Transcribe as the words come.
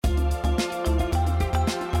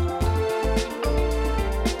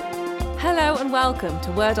and welcome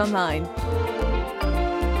to Word Online.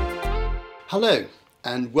 Hello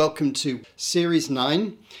and welcome to Series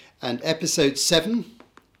 9 and Episode 7,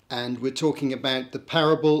 and we're talking about the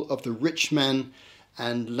parable of the rich man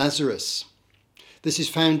and Lazarus. This is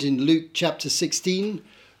found in Luke chapter 16,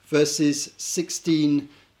 verses 16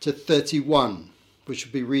 to 31, which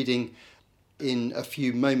we'll be reading in a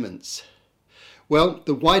few moments. Well,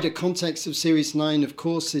 the wider context of Series 9, of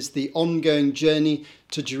course, is the ongoing journey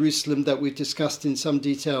to Jerusalem that we've discussed in some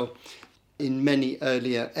detail in many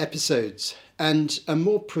earlier episodes. And a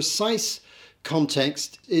more precise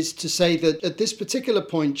context is to say that at this particular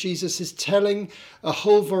point, Jesus is telling a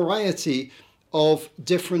whole variety of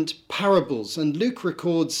different parables. And Luke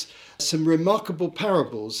records some remarkable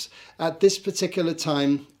parables at this particular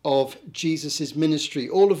time of Jesus' ministry,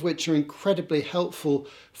 all of which are incredibly helpful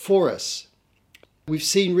for us. We've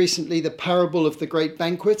seen recently the parable of the great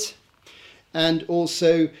banquet and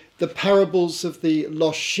also the parables of the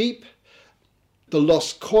lost sheep, the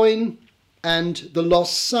lost coin, and the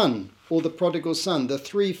lost son, or the prodigal son, the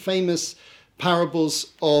three famous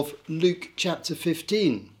parables of Luke chapter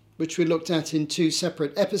 15, which we looked at in two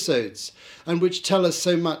separate episodes, and which tell us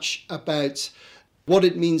so much about what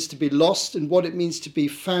it means to be lost and what it means to be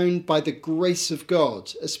found by the grace of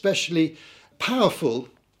God. Especially powerful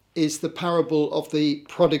is the parable of the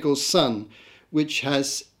prodigal son, which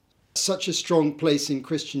has such a strong place in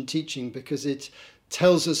Christian teaching because it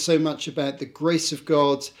tells us so much about the grace of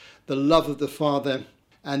God, the love of the Father,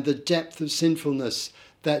 and the depth of sinfulness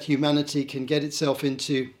that humanity can get itself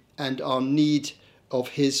into and our need of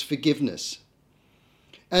his forgiveness.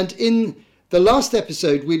 And in the last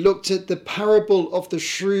episode, we looked at the parable of the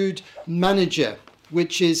shrewd manager,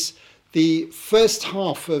 which is the first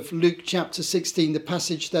half of Luke chapter 16, the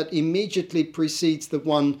passage that immediately precedes the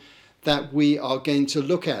one that we are going to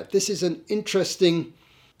look at. This is an interesting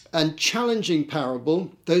and challenging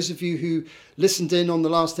parable. Those of you who listened in on the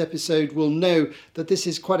last episode will know that this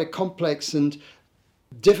is quite a complex and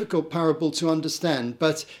difficult parable to understand.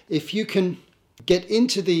 But if you can get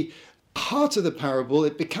into the heart of the parable,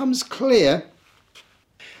 it becomes clear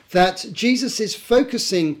that Jesus is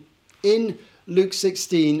focusing in Luke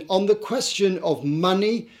 16 on the question of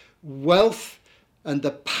money, wealth, and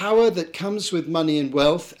the power that comes with money and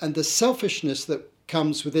wealth, and the selfishness that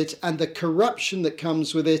comes with it, and the corruption that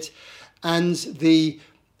comes with it, and the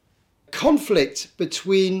conflict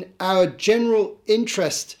between our general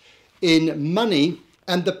interest in money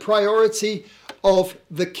and the priority of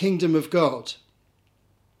the kingdom of God.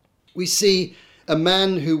 We see a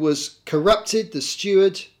man who was corrupted, the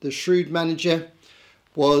steward, the shrewd manager,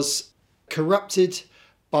 was corrupted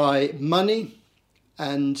by money,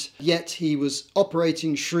 and yet he was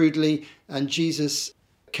operating shrewdly, and Jesus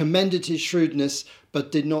commended his shrewdness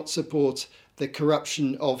but did not support the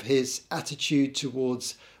corruption of his attitude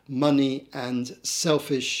towards money and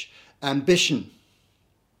selfish ambition.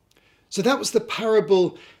 So that was the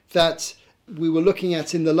parable that we were looking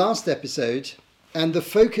at in the last episode, and the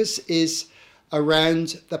focus is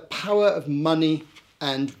around the power of money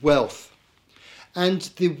and wealth. And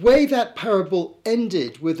the way that parable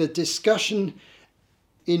ended with a discussion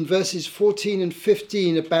in verses 14 and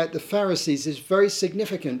 15 about the Pharisees is very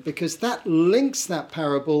significant because that links that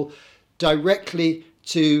parable directly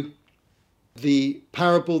to the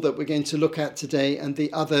parable that we're going to look at today and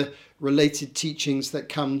the other related teachings that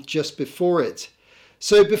come just before it.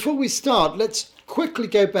 So before we start, let's quickly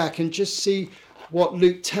go back and just see what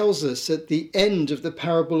Luke tells us at the end of the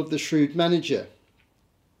parable of the shrewd manager.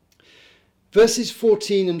 Verses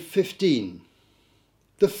 14 and 15.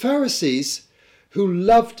 The Pharisees, who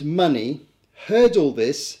loved money, heard all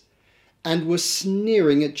this and were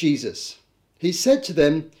sneering at Jesus. He said to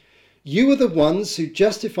them, "You are the ones who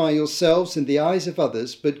justify yourselves in the eyes of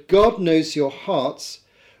others, but God knows your hearts.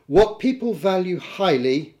 What people value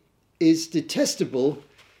highly is detestable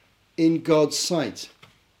in God's sight."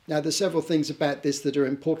 Now, there's several things about this that are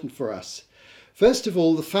important for us. First of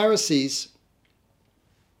all, the Pharisees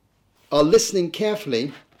are listening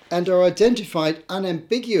carefully and are identified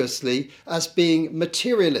unambiguously as being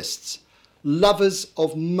materialists, lovers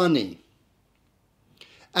of money.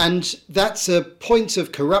 And that's a point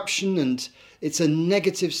of corruption, and it's a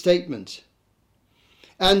negative statement.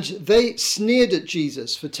 And they sneered at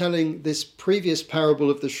Jesus for telling this previous parable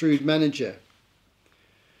of the shrewd manager.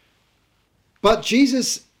 But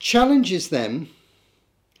Jesus challenges them,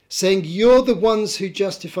 saying, "You're the ones who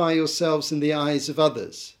justify yourselves in the eyes of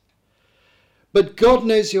others. But God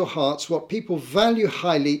knows your hearts. What people value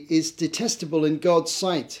highly is detestable in God's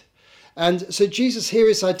sight." And so Jesus here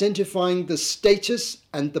is identifying the status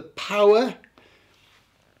and the power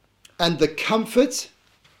and the comfort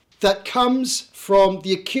that comes from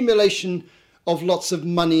the accumulation of lots of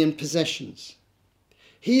money and possessions.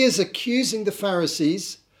 He is accusing the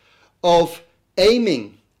Pharisees of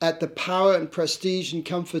aiming at the power and prestige and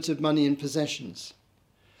comfort of money and possessions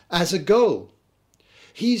as a goal.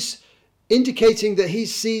 He's indicating that he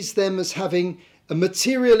sees them as having a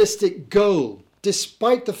materialistic goal,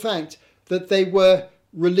 despite the fact that they were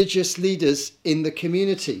religious leaders in the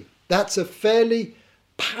community. That's a fairly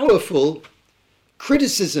powerful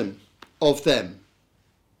criticism of them.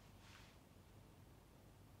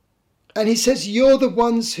 And he says, you're the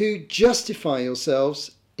ones who justify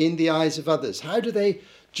yourselves in the eyes of others. How do they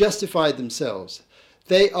justify themselves?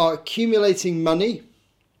 They are accumulating money,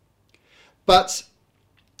 but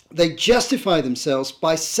they justify themselves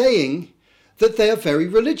by saying that they are very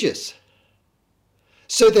religious.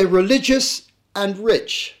 So they're religious and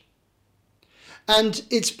rich. And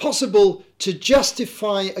it's possible to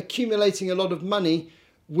justify accumulating a lot of money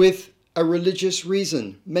with a religious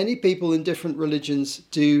reason. Many people in different religions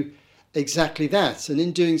do exactly that. And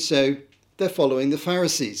in doing so, they're following the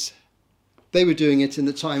Pharisees. They were doing it in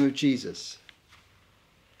the time of Jesus.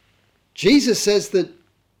 Jesus says that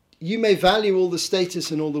you may value all the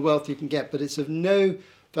status and all the wealth you can get, but it's of no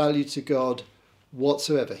value to God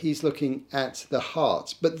whatsoever. He's looking at the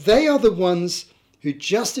heart. But they are the ones who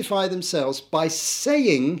justify themselves by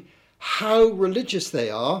saying how religious they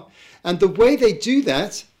are. And the way they do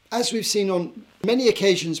that, as we've seen on many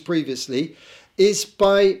occasions previously, is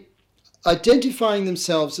by identifying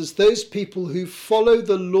themselves as those people who follow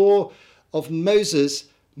the law of Moses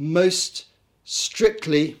most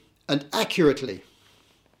strictly and accurately.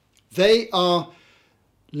 They are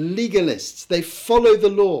legalists. They follow the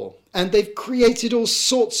law, and they've created all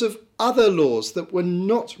sorts of other laws that were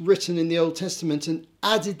not written in the Old Testament and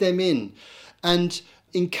added them in and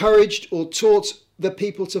encouraged or taught the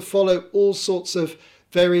people to follow all sorts of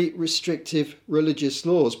very restrictive religious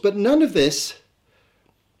laws. But none of this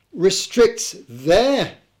restricts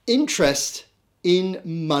their interest in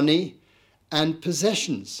money and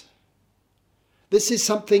possessions. This is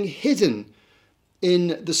something hidden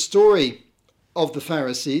in the story of the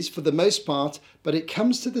Pharisees for the most part, but it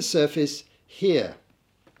comes to the surface here.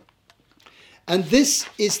 And this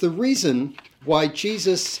is the reason why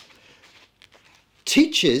Jesus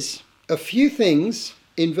teaches a few things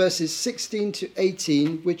in verses 16 to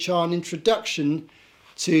 18, which are an introduction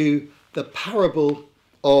to the parable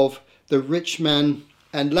of the rich man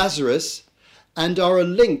and Lazarus, and are a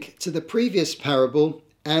link to the previous parable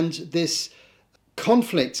and this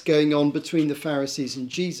conflict going on between the Pharisees and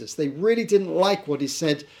Jesus. They really didn't like what he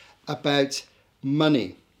said about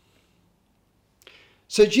money.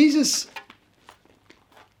 So Jesus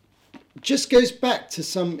just goes back to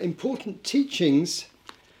some important teachings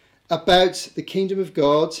about the kingdom of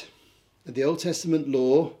God, the Old Testament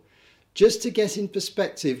law, just to get in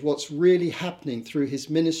perspective what's really happening through his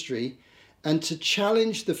ministry, and to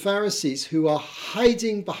challenge the Pharisees who are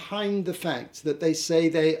hiding behind the fact that they say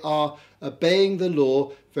they are obeying the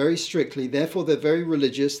law very strictly, therefore they're very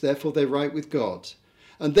religious, therefore they're right with God,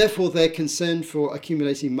 and therefore their concern for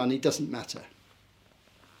accumulating money doesn't matter.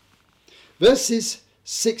 Verses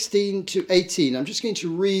 16 to 18, I'm just going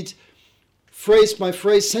to read phrase by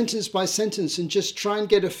phrase, sentence by sentence, and just try and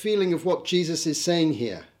get a feeling of what Jesus is saying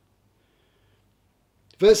here.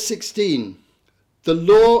 Verse 16, the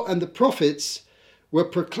law and the prophets were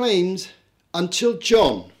proclaimed until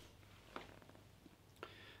John.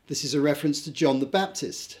 This is a reference to John the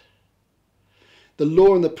Baptist. The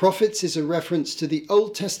law and the prophets is a reference to the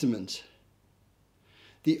Old Testament.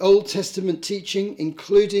 The Old Testament teaching,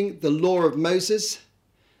 including the law of Moses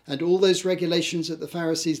and all those regulations that the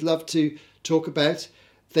Pharisees love to talk about,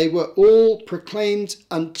 they were all proclaimed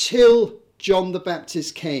until John the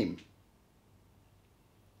Baptist came.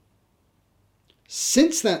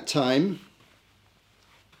 Since that time,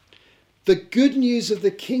 the good news of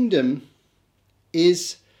the kingdom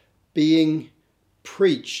is being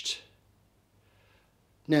preached.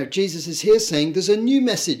 Now, Jesus is here saying there's a new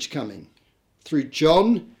message coming through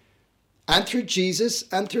John and through Jesus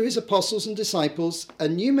and through his apostles and disciples. A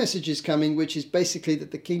new message is coming, which is basically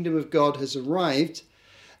that the kingdom of God has arrived,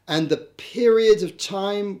 and the period of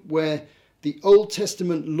time where the Old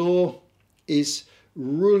Testament law is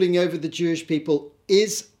ruling over the Jewish people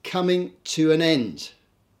is coming to an end.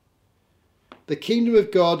 The kingdom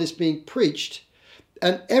of God is being preached,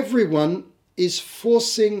 and everyone is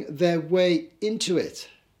forcing their way into it.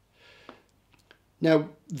 Now,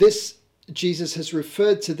 Jesus has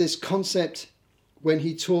referred to this concept when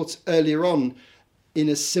he taught earlier on in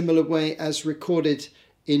a similar way as recorded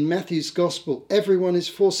in Matthew's Gospel. Everyone is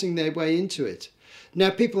forcing their way into it. Now,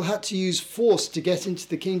 people had to use force to get into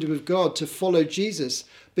the kingdom of God, to follow Jesus,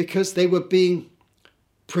 because they were being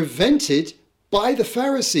prevented by the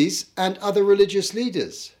Pharisees and other religious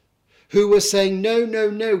leaders who were saying, no, no,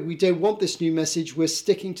 no, we don't want this new message. We're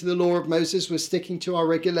sticking to the law of Moses. We're sticking to our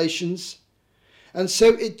regulations. And so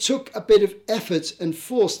it took a bit of effort and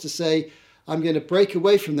force to say, I'm going to break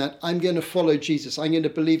away from that. I'm going to follow Jesus. I'm going to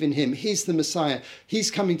believe in him. He's the Messiah.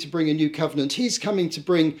 He's coming to bring a new covenant. He's coming to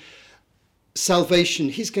bring salvation.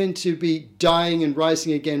 He's going to be dying and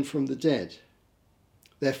rising again from the dead.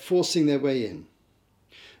 They're forcing their way in.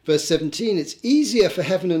 Verse 17, it's easier for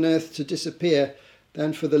heaven and earth to disappear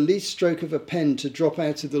than for the least stroke of a pen to drop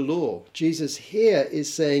out of the law. Jesus here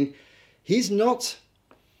is saying he's not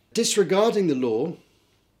disregarding the law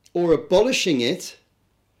or abolishing it.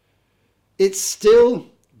 It's still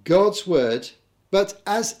God's word, but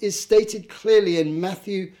as is stated clearly in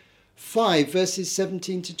Matthew 5, verses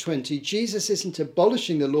 17 to 20, Jesus isn't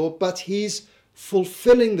abolishing the law, but he's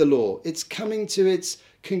fulfilling the law. It's coming to its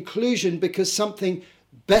conclusion because something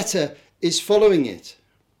better is following it.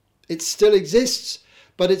 It still exists,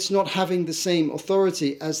 but it's not having the same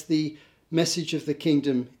authority as the message of the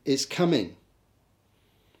kingdom is coming.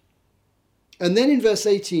 And then in verse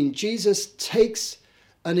 18, Jesus takes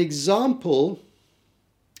an example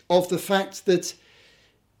of the fact that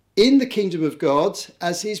in the kingdom of God,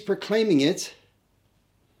 as he's proclaiming it,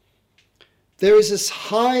 there is as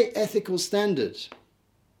high ethical standard,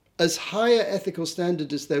 as higher ethical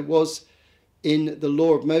standard as there was in the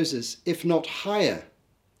law of Moses, if not higher.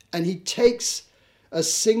 And he takes a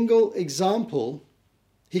single example.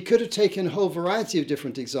 He could have taken a whole variety of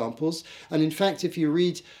different examples. And in fact, if you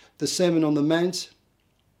read the Sermon on the Mount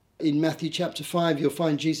in Matthew chapter 5, you'll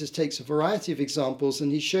find Jesus takes a variety of examples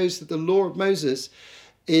and he shows that the law of Moses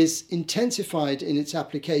is intensified in its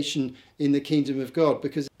application in the kingdom of God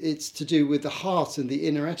because it's to do with the heart and the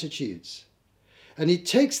inner attitudes. And he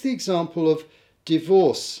takes the example of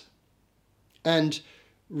divorce and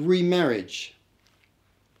remarriage.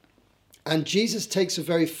 And Jesus takes a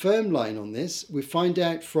very firm line on this. We find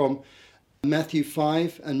out from Matthew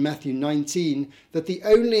 5 and Matthew 19 that the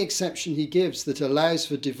only exception he gives that allows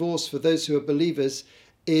for divorce for those who are believers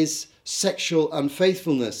is sexual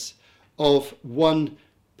unfaithfulness of one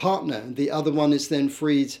partner. The other one is then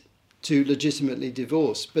freed to legitimately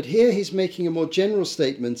divorce. But here he's making a more general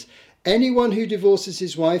statement. Anyone who divorces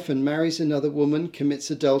his wife and marries another woman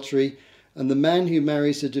commits adultery, and the man who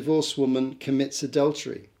marries a divorced woman commits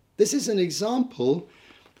adultery. This is an example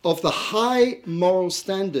of the high moral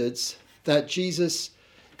standards that Jesus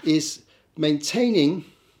is maintaining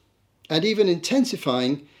and even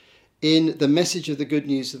intensifying in the message of the good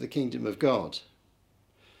news of the kingdom of God.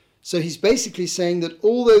 So he's basically saying that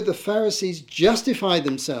although the Pharisees justify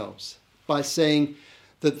themselves by saying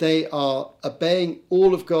that they are obeying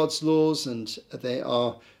all of God's laws and they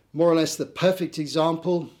are more or less the perfect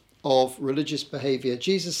example of religious behavior,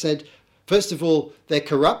 Jesus said, first of all, they're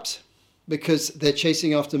corrupt because they're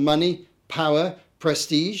chasing after money, power,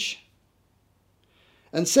 prestige.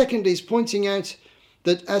 And secondly, he's pointing out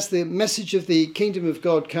that as the message of the kingdom of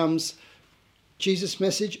God comes, Jesus'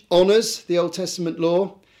 message honours the Old Testament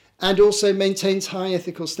law and also maintains high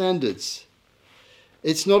ethical standards.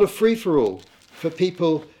 It's not a free-for-all for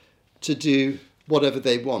people to do whatever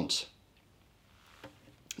they want.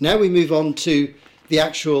 Now we move on to the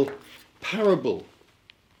actual parable.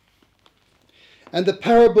 And the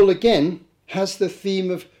parable again has the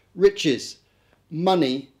theme of riches,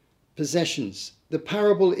 money, possessions. The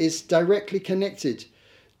parable is directly connected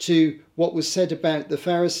to what was said about the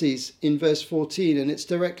Pharisees in verse 14, and it's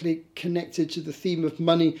directly connected to the theme of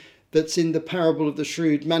money that's in the parable of the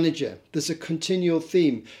shrewd manager. There's a continual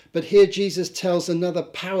theme. But here Jesus tells another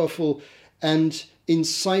powerful and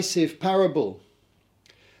incisive parable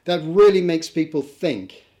that really makes people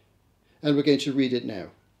think. And we're going to read it now.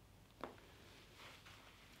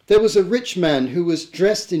 There was a rich man who was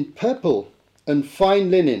dressed in purple and fine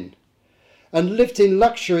linen and lived in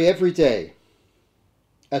luxury every day.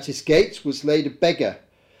 At his gate was laid a beggar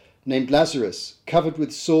named Lazarus, covered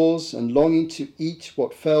with sores and longing to eat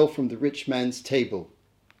what fell from the rich man's table.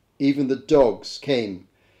 Even the dogs came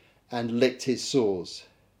and licked his sores.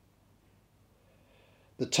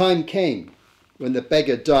 The time came when the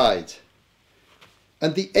beggar died,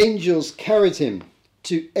 and the angels carried him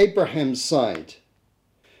to Abraham's side.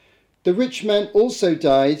 The rich man also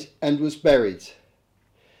died and was buried.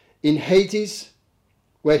 In Hades,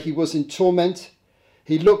 where he was in torment,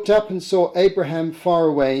 he looked up and saw Abraham far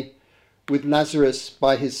away with Lazarus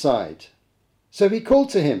by his side. So he called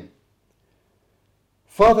to him,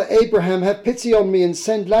 Father Abraham, have pity on me and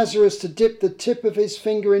send Lazarus to dip the tip of his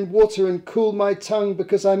finger in water and cool my tongue,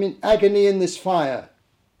 because I'm in agony in this fire."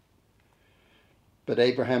 But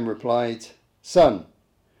Abraham replied, "Son,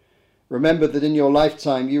 remember that in your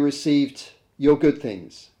lifetime you received your good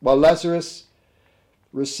things, while Lazarus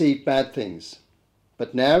received bad things.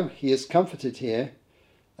 But now he is comforted here,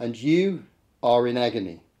 and you are in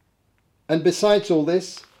agony. And besides all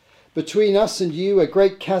this, between us and you a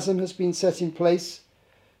great chasm has been set in place,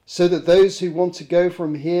 so that those who want to go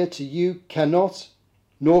from here to you cannot,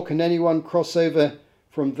 nor can anyone cross over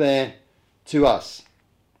from there to us."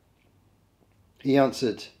 He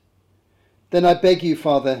answered, "Then I beg you,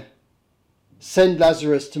 Father, send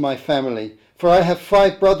Lazarus to my family, for I have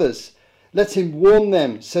 5 brothers. Let him warn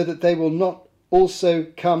them, so that they will not also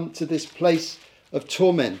come to this place of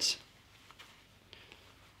torment."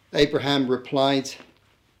 Abraham replied,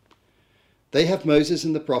 "They have Moses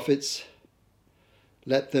and the prophets.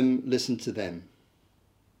 Let them listen to them."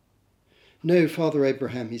 "No, Father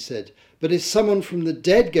Abraham," he said, "but if someone from the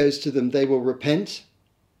dead goes to them, they will repent."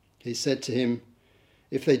 He said to him,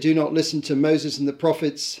 "If they do not listen to Moses and the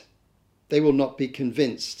prophets, they will not be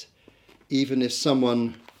convinced, even if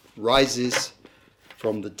someone rises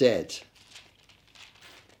from the dead."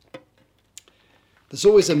 There's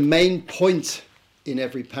always a main point in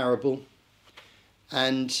every parable,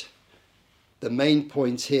 and the main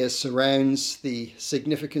point here surrounds the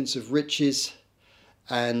significance of riches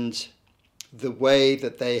and the way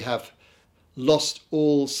that they have lost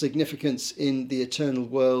all significance in the eternal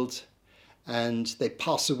world, and they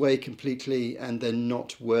pass away completely and they're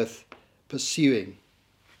not worth pursuing.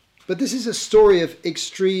 But this is a story of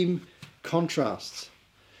extreme contrasts.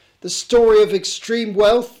 The story of extreme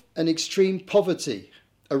wealth and extreme poverty.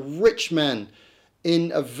 A rich man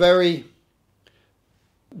in a very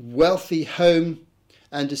wealthy home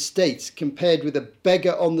and estate compared with a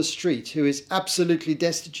beggar on the street who is absolutely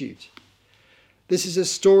destitute. This is a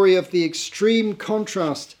story of the extreme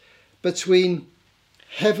contrast between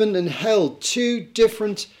heaven and hell, 2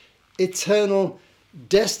 different eternal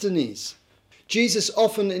destinies. Jesus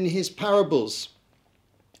often in his parables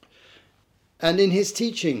and in his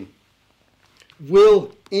teaching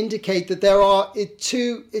will indicate that there are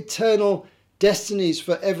 2 eternal destinies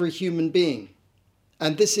for every human being.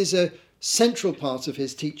 And this is a central part of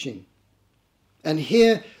his teaching. And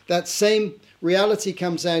here that same reality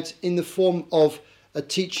comes out in the form of a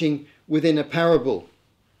teaching within a parable.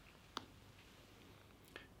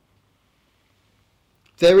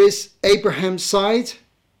 There is Abraham's side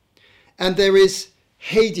and there is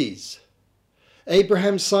Hades.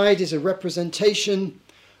 Abraham's side is a representation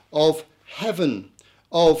of heaven,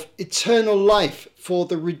 of eternal life for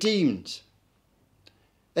the redeemed.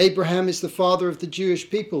 Abraham is the father of the Jewish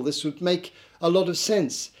people. This would make a lot of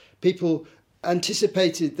sense. People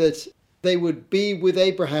anticipated that they would be with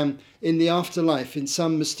Abraham in the afterlife in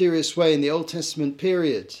some mysterious way in the Old Testament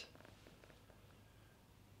period.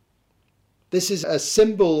 This is a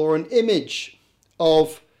symbol or an image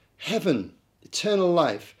of heaven, eternal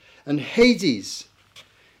life. And Hades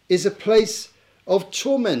is a place of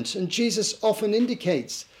torment. And Jesus often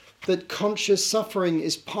indicates that conscious suffering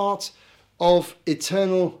is part of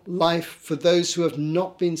eternal life for those who have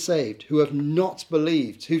not been saved, who have not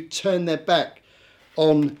believed, who turn their back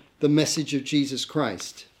on the message of Jesus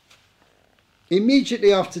Christ.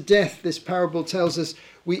 Immediately after death, this parable tells us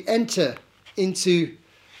we enter into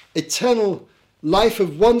eternal life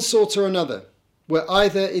of one sort or another. We're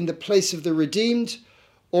either in the place of the redeemed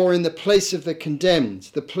or in the place of the condemned,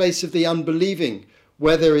 the place of the unbelieving,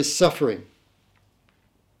 where there is suffering.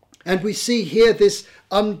 And we see here this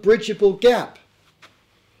unbridgeable gap.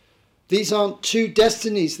 These aren't 2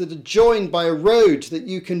 destinies that are joined by a road that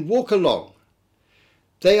you can walk along.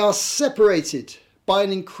 They are separated by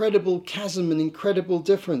an incredible chasm, an incredible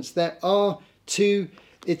difference. There are 2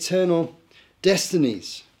 eternal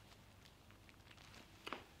destinies.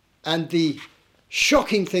 And the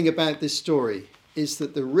shocking thing about this story is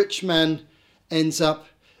that the rich man ends up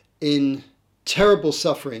in terrible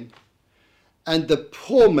suffering, and the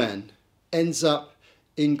poor man ends up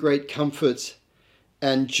in great comfort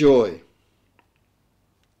and joy.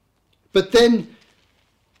 But then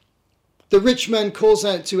the rich man calls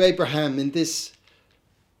out to Abraham in this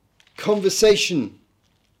conversation,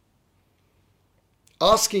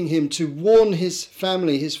 asking him to warn his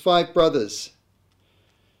family, his 5 brothers,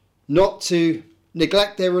 not to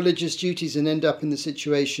neglect their religious duties and end up in the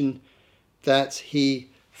situation that he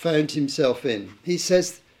found himself in. He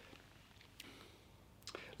says,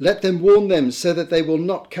 "Let them warn them so that they will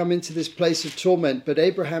not come into this place of torment." But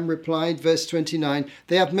Abraham replied, verse 29,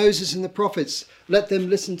 "They have Moses and the prophets. Let them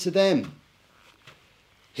listen to them."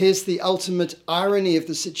 Here's the ultimate irony of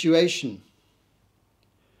the situation.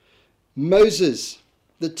 Moses,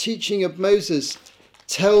 the teaching of Moses,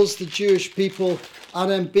 tells the Jewish people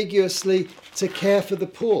unambiguously to care for the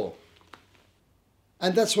poor.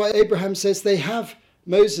 And that's why Abraham says they have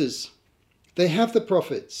Moses, they have the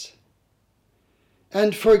prophets.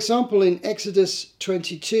 And for example, in Exodus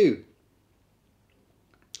 22,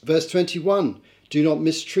 verse 21, do not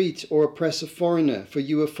mistreat or oppress a foreigner, for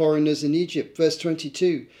you are foreigners in Egypt. Verse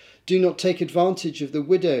 22, do not take advantage of the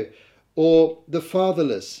widow or the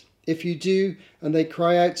fatherless. If you do, and they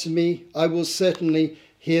cry out to me, I will certainly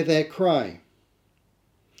hear their cry.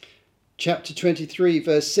 Chapter 23,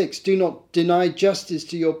 verse 6, do not deny justice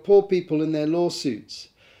to your poor people in their lawsuits.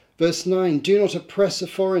 Verse 9, do not oppress a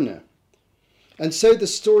foreigner. And so the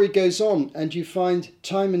story goes on, and you find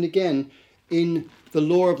time and again in the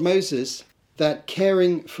law of Moses that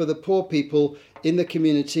caring for the poor people in the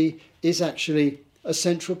community is actually a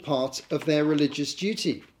central part of their religious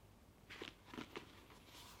duty.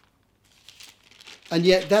 And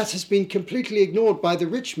yet that has been completely ignored by the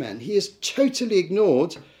rich man. He has totally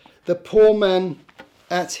ignored the poor man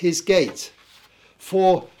at his gate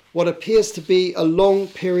for what appears to be a long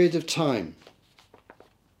period of time.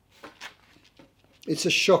 It's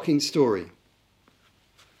a shocking story.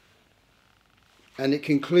 And it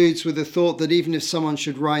concludes with the thought that even if someone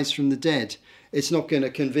should rise from the dead, it's not going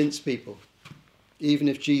to convince people, even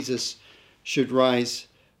if Jesus should rise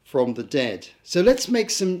from the dead. So let's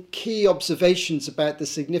make some key observations about the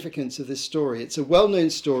significance of this story. It's a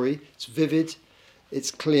well-known story. It's vivid.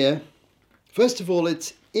 It's clear. First of all,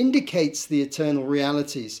 it indicates the eternal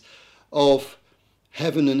realities of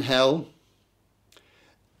heaven and hell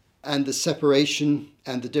and the separation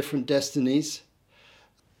and the different destinies.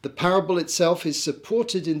 The parable itself is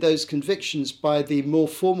supported in those convictions by the more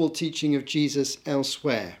formal teaching of Jesus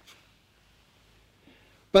elsewhere.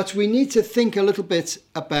 But we need to think a little bit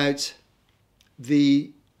about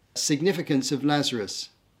the significance of Lazarus.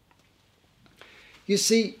 You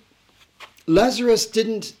see, Lazarus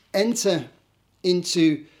didn't enter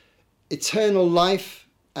into eternal life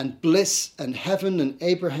and bliss and heaven and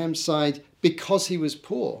Abraham's side because he was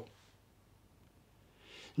poor.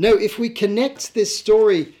 No, if we connect this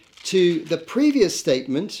story to the previous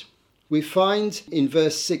statement, we find in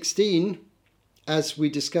verse 16, as we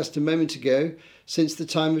discussed a moment ago, since the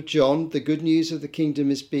time of John, the good news of the kingdom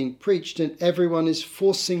is being preached and everyone is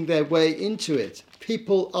forcing their way into it.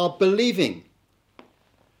 People are believing.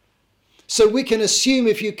 So we can assume,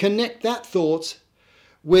 if you connect that thought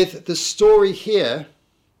with the story here,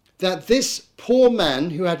 that this poor man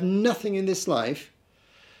who had nothing in this life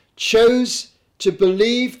chose to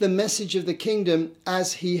believe the message of the kingdom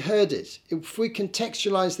as he heard it. If we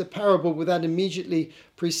contextualize the parable with that immediately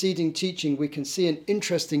preceding teaching, we can see an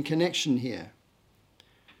interesting connection here.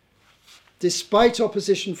 Despite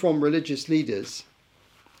opposition from religious leaders,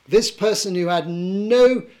 this person who had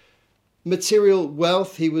no material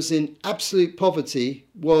wealth, he was in absolute poverty,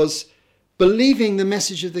 was believing the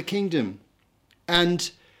message of the kingdom and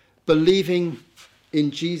believing in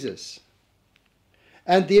Jesus.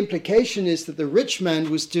 And the implication is that the rich man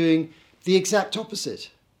was doing the exact opposite.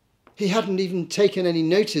 He hadn't even taken any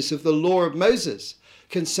notice of the law of Moses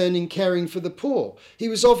concerning caring for the poor. He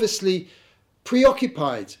was obviously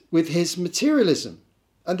preoccupied with his materialism.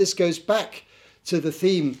 And this goes back to the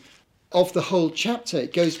theme of the whole chapter.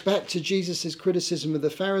 It goes back to Jesus' criticism of the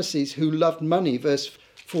Pharisees who loved money, verse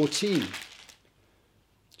 14.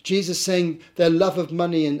 Jesus saying their love of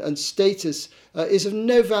money and status is of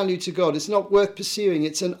no value to God. It's not worth pursuing.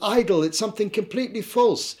 It's an idol. It's something completely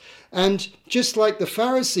false. And just like the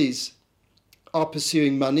Pharisees are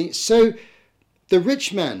pursuing money, so the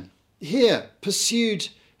rich man here pursued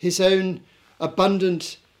his own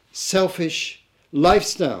abundant, selfish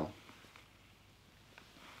lifestyle.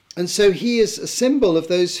 And so he is a symbol of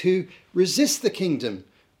those who resist the kingdom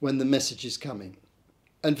when the message is coming.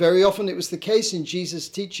 And very often it was the case in Jesus'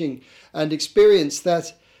 teaching and experience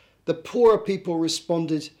that the poorer people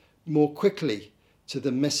responded more quickly to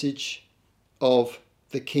the message of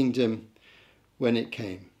the kingdom when it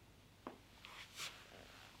came.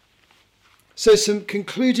 So some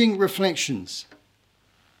concluding reflections.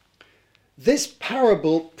 This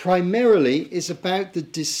parable primarily is about the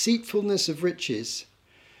deceitfulness of riches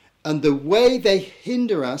and the way they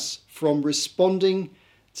hinder us from responding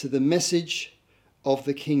to the message of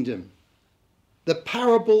the kingdom. The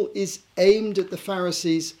parable is aimed at the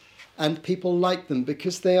Pharisees and people like them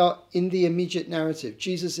because they are in the immediate narrative.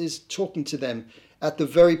 Jesus is talking to them at the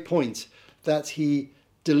very point that he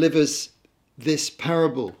delivers this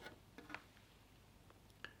parable.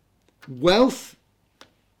 Wealth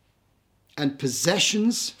and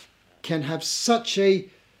possessions can have such a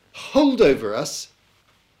hold over us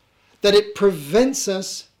that it prevents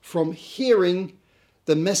us from hearing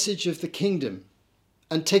the message of the kingdom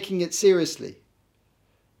and taking it seriously.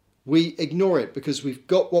 We ignore it because we've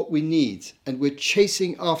got what we need and we're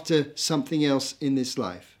chasing after something else in this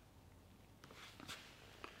life.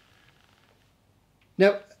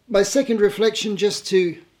 Now, my second reflection, just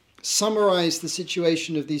to summarize the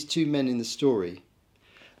situation of these two men in the story.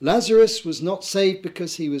 Lazarus was not saved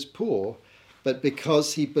because he was poor, but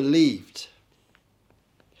because he believed.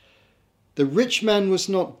 The rich man was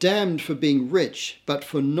not damned for being rich, but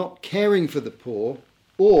for not caring for the poor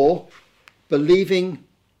or believing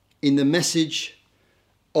in the message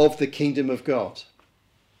of the kingdom of God.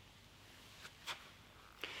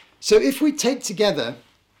 So if we take together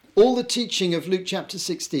all the teaching of Luke chapter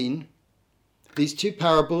 16, these two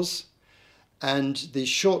parables, and the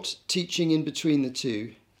short teaching in between the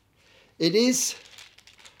two, it is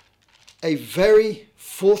a very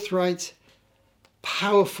forthright,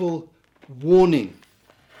 powerful warning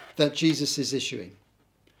that Jesus is issuing.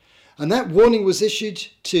 And that warning was issued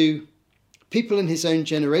to people in his own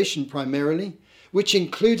generation primarily, which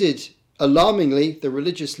included, alarmingly, the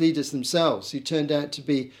religious leaders themselves, who turned out to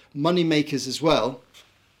be money makers as well.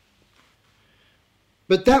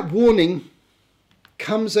 But that warning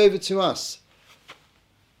comes over to us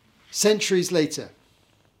centuries later.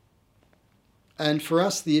 And for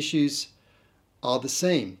us, the issues are the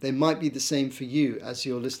same. They might be the same for you as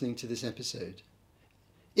you're listening to this episode.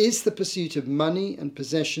 Is the pursuit of money and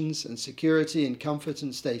possessions and security and comfort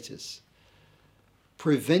and status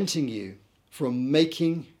preventing you from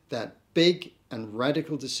making that big and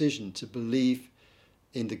radical decision to believe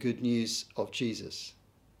in the good news of Jesus?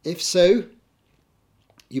 If so,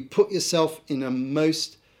 you put yourself in a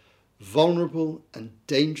most vulnerable and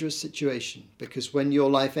dangerous situation, because when your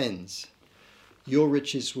life ends, your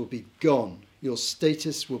riches will be gone, your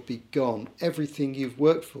status will be gone, everything you've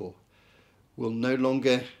worked for will no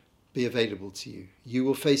longer be available to you. You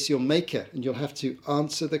will face your Maker and you'll have to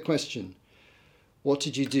answer the question, what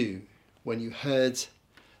did you do when you heard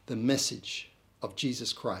the message of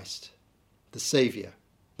Jesus Christ, the Saviour,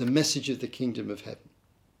 the message of the kingdom of heaven?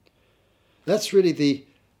 That's really the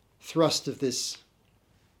thrust of this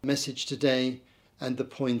message today and the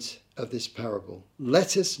point of this parable.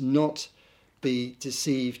 Let us not be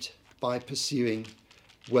deceived by pursuing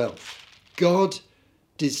wealth. God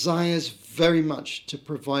desires very much to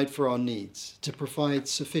provide for our needs, to provide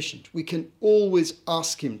sufficient. We can always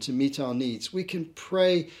ask him to meet our needs. We can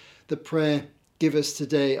pray the prayer, give us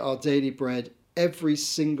today our daily bread, every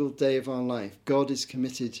single day of our life. God is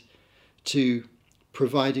committed to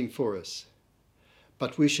providing for us.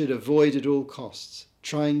 But we should avoid at all costs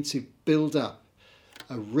trying to build up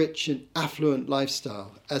a rich and affluent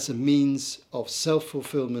lifestyle as a means of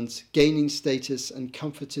self-fulfillment, gaining status and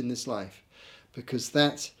comfort in this life, because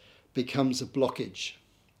that becomes a blockage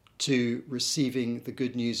to receiving the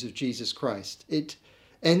good news of Jesus Christ. It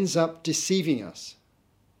ends up deceiving us.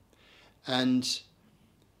 And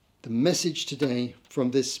the message today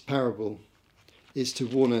from this parable is to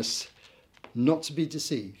warn us not to be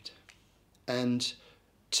deceived and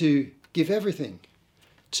to give everything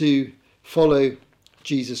to follow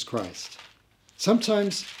Jesus Christ.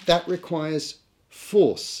 Sometimes that requires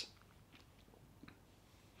force.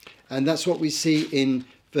 And that's what we see in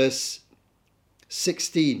verse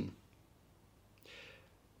 16.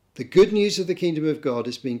 The good news of the kingdom of God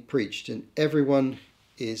is being preached and everyone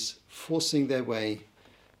is forcing their way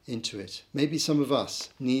into it. Maybe some of us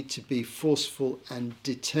need to be forceful and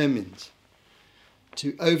determined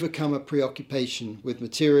to overcome a preoccupation with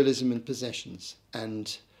materialism and possessions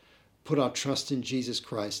and put our trust in Jesus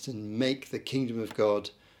Christ and make the kingdom of God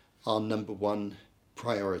our number one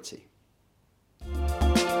priority.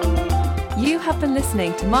 You have been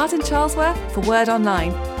listening to Martin Charlesworth for Word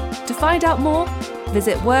Online. To find out more,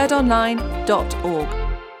 visit wordonline.org.